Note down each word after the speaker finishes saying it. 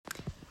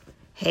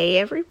Hey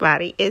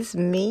everybody, it's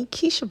me,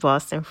 Keisha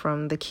Boston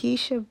from the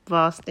Keisha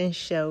Boston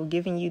Show,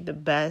 giving you the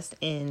best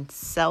in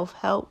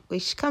self-help,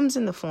 which comes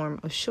in the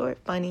form of short,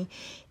 funny,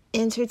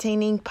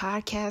 entertaining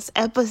podcast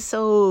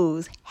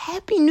episodes.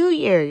 Happy New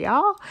Year,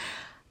 y'all.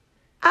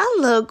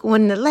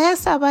 When the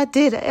last time I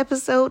did an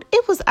episode,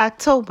 it was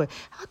October.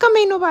 How come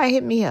ain't nobody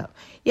hit me up?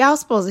 Y'all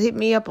supposed to hit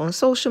me up on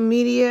social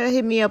media,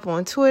 hit me up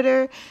on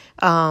Twitter,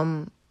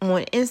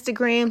 on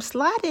Instagram,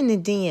 slide in the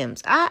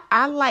DMs.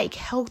 I like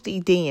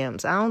healthy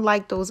DMs. I don't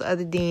like those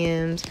other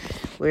DMs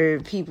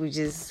where people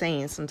just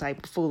saying some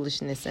type of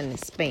foolishness and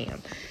it's spam.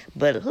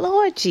 But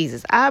Lord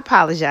Jesus, I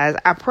apologize.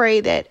 I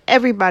pray that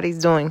everybody's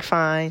doing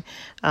fine.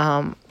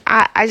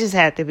 I just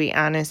have to be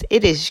honest.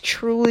 It is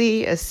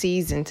truly a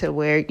season to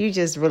where you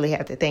just really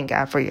have to thank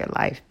God for your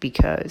life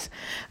because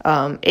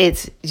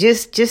it's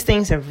just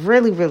things have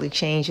really, really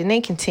changed and they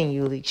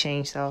continually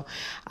change. So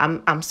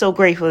I'm so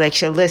grateful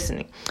that you're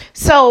listening.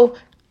 So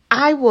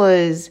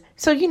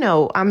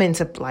I'm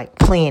into like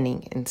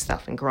planting and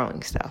stuff and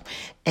growing stuff.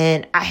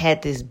 And I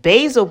had this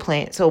basil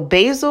plant. So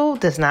basil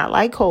does not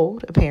like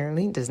cold,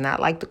 apparently, does not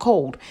like the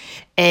cold.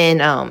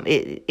 And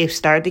it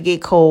started to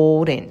get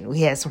cold and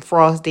we had some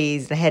frost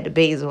days and I had the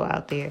basil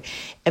out there.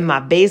 And my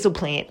basil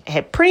plant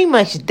had pretty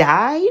much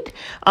died,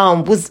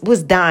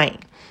 was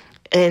dying.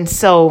 And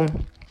so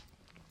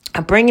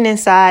I bring it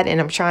inside and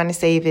I'm trying to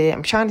save it.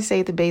 I'm trying to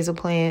save the basil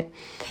plant.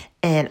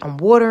 And I'm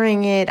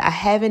watering it. I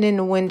have it in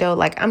the window.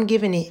 Like I'm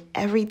giving it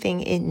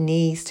everything it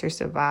needs to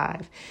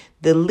survive.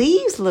 The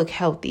leaves look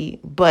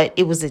healthy, but what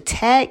it was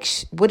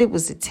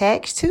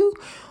attached to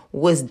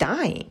was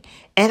dying.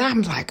 And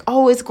I'm like,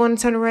 oh, it's going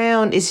to turn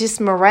around. It's just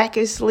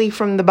miraculously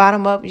from the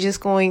bottom up, just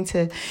going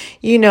to,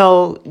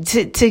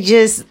 to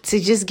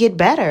just get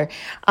better.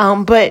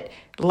 But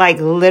like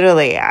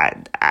literally,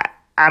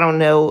 I don't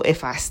know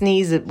if I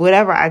sneezed,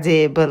 whatever I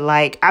did, but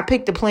like I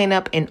picked the plant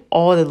up and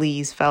all the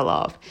leaves fell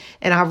off.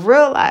 And I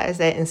realized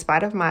that in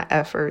spite of my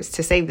efforts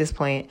to save this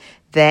plant,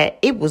 that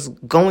it was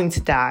going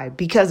to die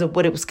because of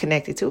what it was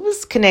connected to. It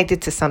was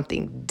connected to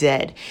something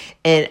dead.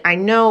 And I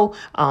know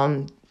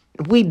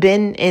we've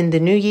been in the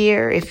new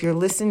year. If you're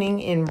listening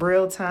in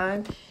real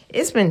time,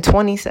 it's been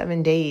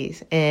 27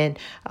 days and,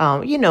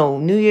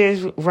 New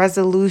Year's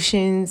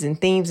resolutions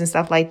and themes and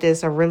stuff like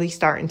this are really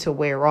starting to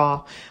wear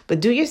off. But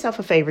do yourself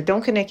a favor.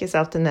 Don't connect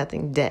yourself to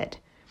nothing dead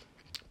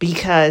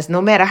because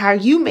no matter how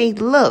you may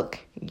look,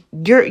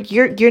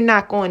 you're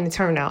not going to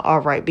turn out all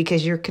right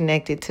because you're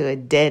connected to a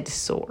dead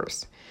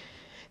source.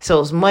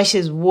 So as much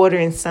as water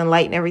and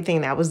sunlight and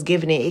everything that I was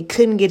giving it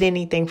couldn't get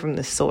anything from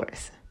the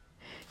source.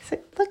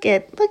 Look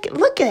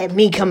at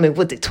me coming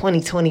with the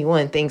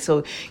 2021 thing.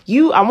 So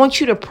I want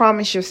you to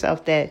promise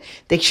yourself that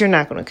you're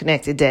not going to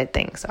connect to dead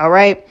things. All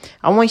right.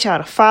 I want y'all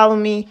to follow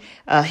me,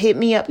 hit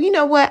me up. You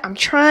know what? I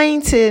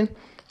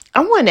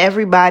want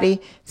everybody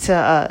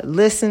to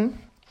listen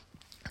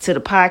to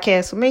the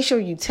podcast. So make sure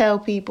you tell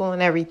people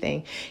and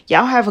everything.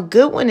 Y'all have a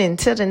good one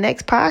until the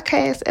next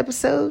podcast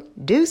episode.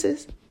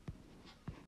 Deuces.